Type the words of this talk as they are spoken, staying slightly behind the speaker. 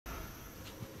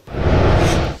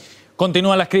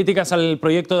Continúan las críticas al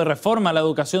proyecto de reforma a la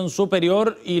educación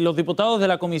superior y los diputados de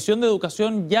la Comisión de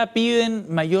Educación ya piden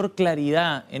mayor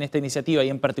claridad en esta iniciativa y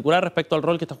en particular respecto al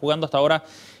rol que está jugando hasta ahora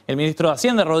el ministro de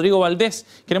Hacienda, Rodrigo Valdés.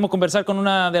 Queremos conversar con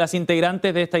una de las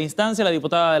integrantes de esta instancia, la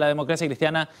diputada de la Democracia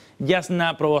Cristiana,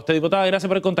 Yasna Provoste. Diputada, gracias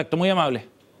por el contacto, muy amable.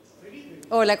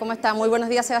 Hola, ¿cómo está? Muy buenos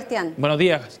días, Sebastián. Buenos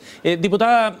días.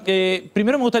 Diputada,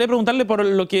 primero me gustaría preguntarle por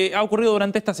lo que ha ocurrido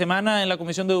durante esta semana en la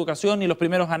Comisión de Educación y los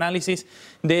primeros análisis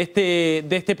de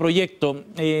este proyecto.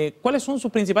 ¿Cuáles son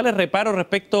sus principales reparos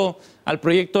respecto al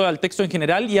proyecto, al texto en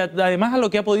general y además a lo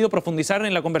que ha podido profundizar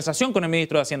en la conversación con el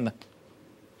ministro de Hacienda?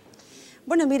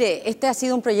 Bueno, mire, este ha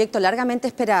sido un proyecto largamente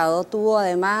esperado, tuvo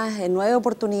además 9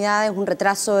 oportunidades, un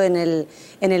retraso en el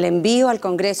envío al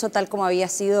Congreso, tal como había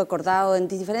sido acordado en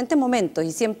diferentes momentos,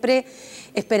 y siempre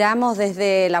esperamos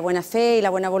desde la buena fe y la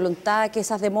buena voluntad que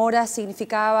esas demoras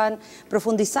significaban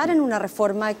profundizar en una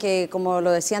reforma que, como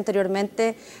lo decía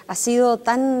anteriormente, ha sido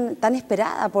tan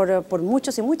esperada por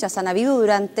muchos y muchas. Han habido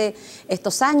durante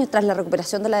estos años, tras la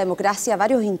recuperación de la democracia,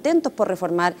 varios intentos por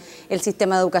reformar el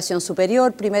sistema de educación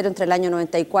superior, primero entre el año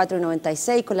 94 y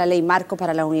 96 con la ley marco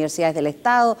para las universidades del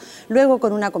Estado, luego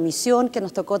con una comisión que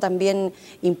nos tocó también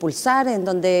impulsar, en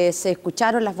donde se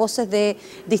escucharon las voces de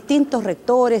distintos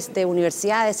rectores de universidades,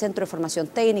 centros de formación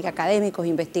técnica, académicos,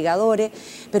 investigadores,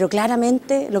 pero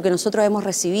claramente lo que nosotros hemos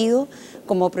recibido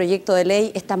como proyecto de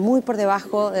ley está muy por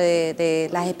debajo de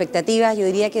las expectativas, yo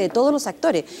diría que de todos los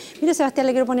actores. Mire, Sebastián,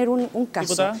 le quiero poner un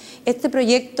caso. ¿Diputada? Este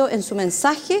proyecto en su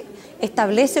mensaje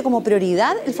establece como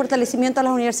prioridad el fortalecimiento a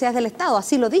las universidades del Estado,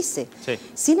 así lo dice. Sí.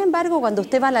 Sin embargo, cuando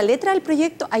usted va a la letra del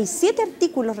proyecto, hay 7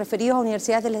 artículos referidos a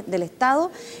universidades del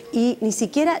Estado y ni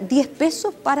siquiera 10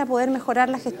 pesos para poder mejorar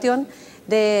la gestión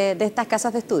de estas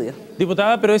casas de estudio.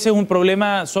 Diputada, ¿pero ese es un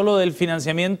problema solo del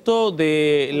financiamiento,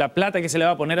 de la plata que se le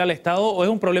va a poner al Estado, o es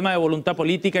un problema de voluntad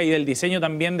política y del diseño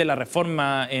también de la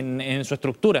reforma en su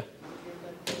estructura?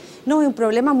 No, es un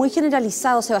problema muy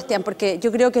generalizado, Sebastián, porque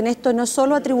yo creo que en esto no es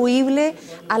solo atribuible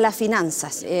a las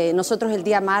finanzas. Nosotros el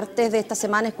día martes de esta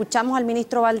semana escuchamos al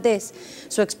ministro Valdés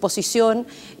su exposición,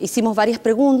 hicimos varias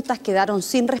preguntas, quedaron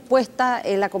sin respuesta.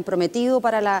 Él ha comprometido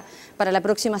para la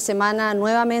próxima semana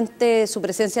nuevamente su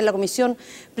presencia en la comisión,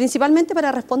 principalmente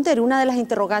para responder. Una de las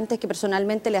interrogantes que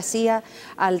personalmente le hacía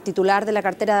al titular de la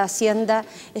cartera de Hacienda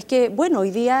es que, bueno,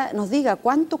 hoy día nos diga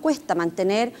cuánto cuesta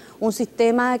mantener un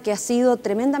sistema que ha sido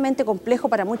tremendamente complejo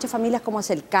para muchas familias como es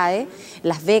el CAE,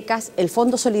 las becas, el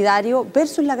Fondo Solidario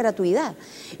versus la gratuidad.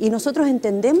 Y nosotros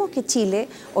entendemos que Chile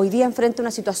hoy día enfrenta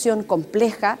una situación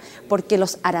compleja porque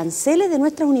los aranceles de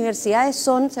nuestras universidades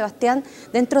son, Sebastián,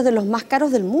 dentro de los más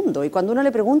caros del mundo. Y cuando uno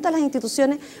le pregunta a las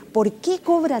instituciones por qué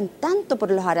cobran tanto por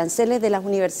los aranceles de las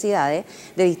universidades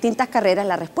de distintas carreras,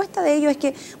 la respuesta de ellos es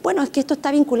que, bueno, es que esto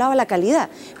está vinculado a la calidad.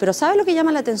 Pero ¿sabe lo que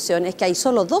llama la atención? Es que hay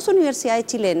solo 2 universidades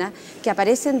chilenas que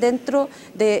aparecen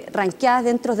ranqueadas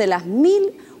dentro de las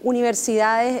 1000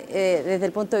 universidades desde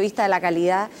el punto de vista de la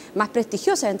calidad más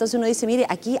prestigiosas. Entonces uno dice, mire,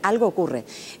 aquí algo ocurre.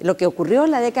 Lo que ocurrió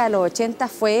en la década de los 80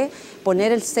 fue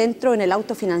poner el centro en el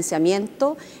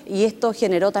autofinanciamiento y esto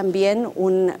generó también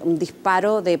un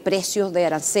disparo de precios de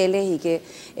aranceles y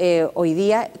que hoy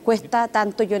día cuesta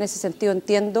tanto. Yo en ese sentido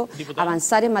entiendo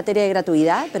avanzar en materia de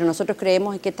gratuidad, pero nosotros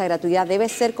creemos que esta gratuidad debe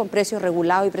ser con precios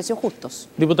regulados y precios justos.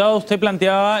 Diputado, usted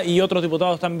planteaba, y otros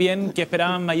diputados también, que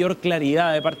esperaban mayor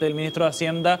claridad de parte del ministro de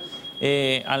Hacienda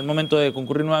al momento de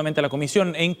concurrir nuevamente a la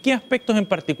comisión. ¿En qué aspectos en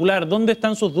particular? ¿Dónde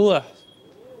están sus dudas?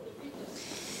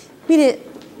 Mire,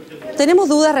 tenemos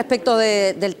dudas respecto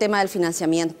del tema del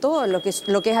financiamiento, lo que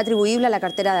es atribuible a la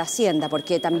cartera de Hacienda,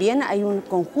 porque también hay un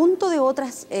conjunto de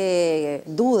otras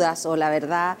dudas o, la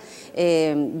verdad,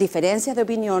 diferencias de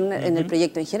opinión en el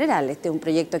proyecto en general. Este es un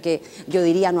proyecto que yo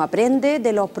diría no aprende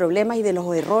de los problemas y de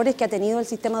los errores que ha tenido el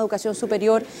sistema de educación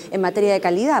superior en materia de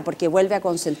calidad, porque vuelve a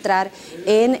concentrar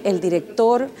en el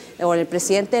director o el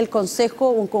presidente del Consejo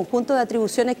un conjunto de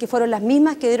atribuciones que fueron las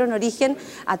mismas que dieron origen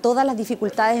a todas las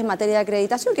dificultades en materia de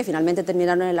acreditación que finalmente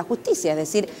terminaron en la justicia. Es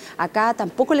decir, acá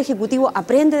tampoco el Ejecutivo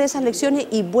aprende de esas lecciones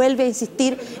y vuelve a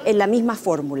insistir en la misma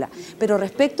fórmula. Pero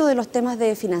respecto de los temas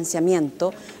de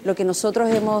financiamiento, lo que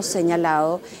nosotros hemos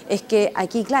señalado es que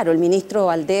aquí, claro, el ministro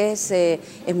Valdés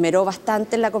esmeró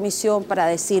bastante en la comisión para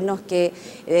decirnos que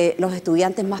los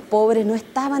estudiantes más pobres no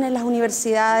estaban en las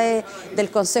universidades del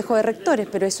Consejo de Rectores,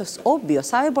 pero eso es obvio.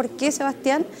 ¿Sabe por qué,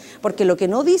 Sebastián? Porque lo que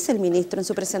no dice el ministro en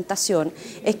su presentación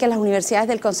es que a las universidades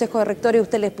del Consejo de Rectores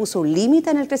usted les puso un límite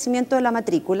en el crecimiento de la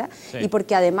matrícula, sí, y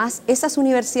porque además esas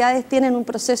universidades tienen un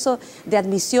proceso de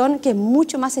admisión que es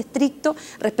mucho más estricto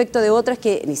respecto de otras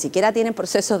que ni siquiera tienen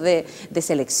procesos de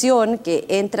selección, que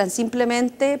entran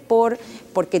simplemente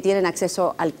porque tienen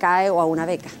acceso al CAE o a una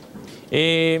beca.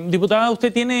 Diputada,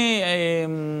 ¿usted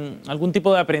tiene algún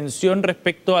tipo de aprehensión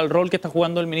respecto al rol que está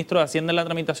jugando el ministro de Hacienda en la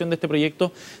tramitación de este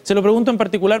proyecto? Se lo pregunto en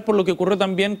particular por lo que ocurrió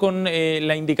también con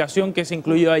la indicación que se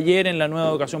incluyó ayer en la nueva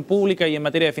educación pública y en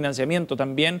materia de financiamiento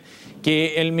también,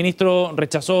 que el ministro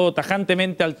rechazó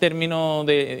tajantemente al término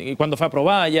de cuando fue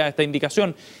aprobada ya esta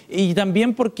indicación. Y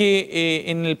también porque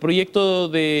en el proyecto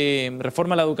de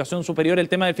reforma a la educación superior el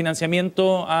tema del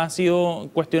financiamiento ha sido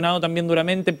cuestionado también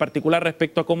duramente, en particular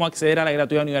respecto a cómo acceder a la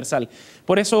gratuidad universal.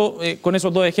 Por eso, con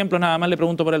esos dos ejemplos nada más le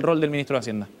pregunto por el rol del ministro de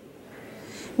Hacienda.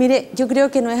 Mire, yo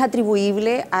creo que no es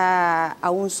atribuible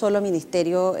a un solo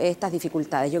ministerio estas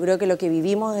dificultades. Yo creo que lo que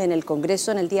vivimos en el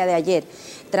Congreso en el día de ayer,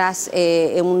 tras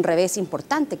un revés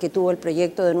importante que tuvo el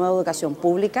proyecto de nueva educación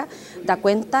pública, da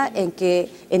cuenta en que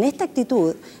en esta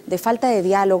actitud de falta de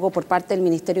diálogo por parte del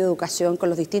Ministerio de Educación con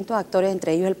los distintos actores,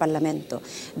 entre ellos el Parlamento,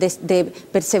 de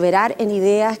perseverar en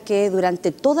ideas que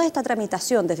durante toda esta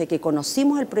tramitación, desde que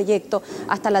conocimos el proyecto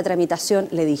hasta la tramitación,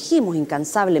 le dijimos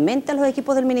incansablemente a los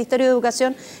equipos del Ministerio de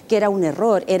Educación que era un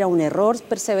error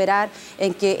perseverar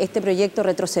en que este proyecto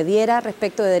retrocediera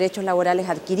respecto de derechos laborales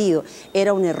adquiridos,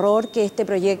 era un error que este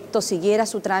proyecto siguiera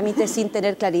su trámite sin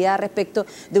tener claridad respecto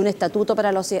de un estatuto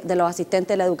para de los asistentes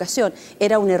de la educación,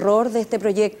 era un error de este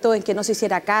proyecto en que no se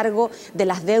hiciera cargo de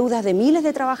las deudas de miles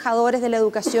de trabajadores de la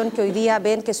educación que hoy día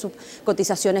ven que sus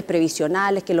cotizaciones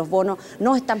previsionales, que los bonos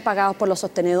no están pagados por los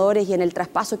sostenedores y en el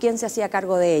traspaso, ¿quién se hacía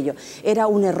cargo de ello? Era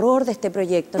un error de este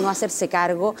proyecto no hacerse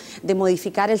cargo de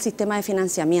modificar el sistema de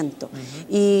financiamiento.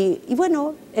 Y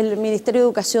bueno, el Ministerio de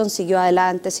Educación siguió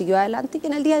adelante y que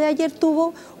en el día de ayer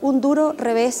tuvo un duro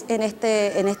revés en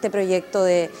este proyecto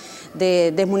de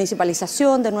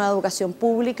desmunicipalización, de nueva educación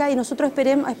pública, y nosotros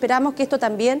esperamos que esto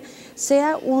también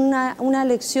sea una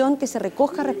lección que se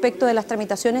recoja respecto de las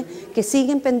tramitaciones que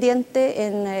siguen pendientes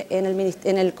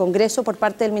en el Congreso por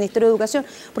parte del Ministerio de Educación,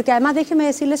 porque además déjeme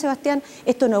decirle, Sebastián,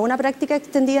 esto no es una práctica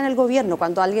extendida en el gobierno.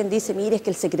 Cuando alguien dice, mire, es que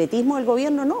el secretismo del gobierno,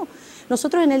 no.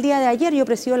 Nosotros en el día de ayer, yo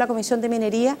presido la Comisión de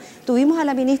Minería, tuvimos a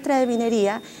la ministra de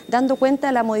Minería dando cuenta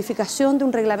de la modificación de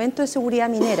un reglamento de seguridad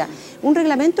minera. Un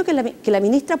reglamento que la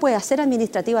ministra puede hacer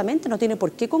administrativamente, no tiene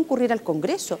por qué concurrir al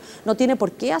Congreso, no tiene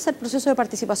por qué hacer proceso de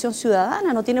participación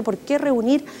ciudadana, no tiene por qué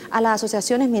reunir a las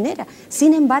asociaciones mineras.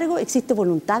 Sin embargo, existe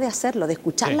voluntad de hacerlo, de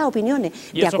escuchar las opiniones,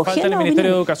 de acoger las opiniones.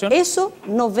 ¿Ministerio de Educación? Eso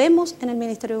no vemos en el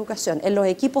Ministerio de Educación, en los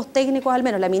equipos técnicos al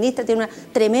menos. La ministra tiene una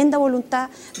tremenda voluntad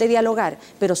de dialogar,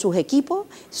 pero sus equipos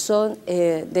son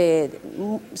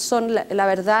la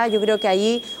verdad, yo creo que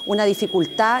hay una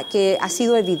dificultad que ha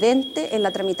sido evidente en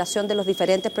la tramitación de los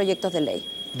diferentes proyectos de ley.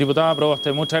 Diputada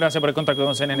Provoste, muchas gracias por el contacto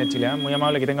con CNN Chile. Muy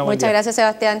amable, que tenga buen día. Muchas gracias,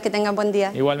 Sebastián, que tengan buen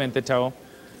día. Igualmente, chao.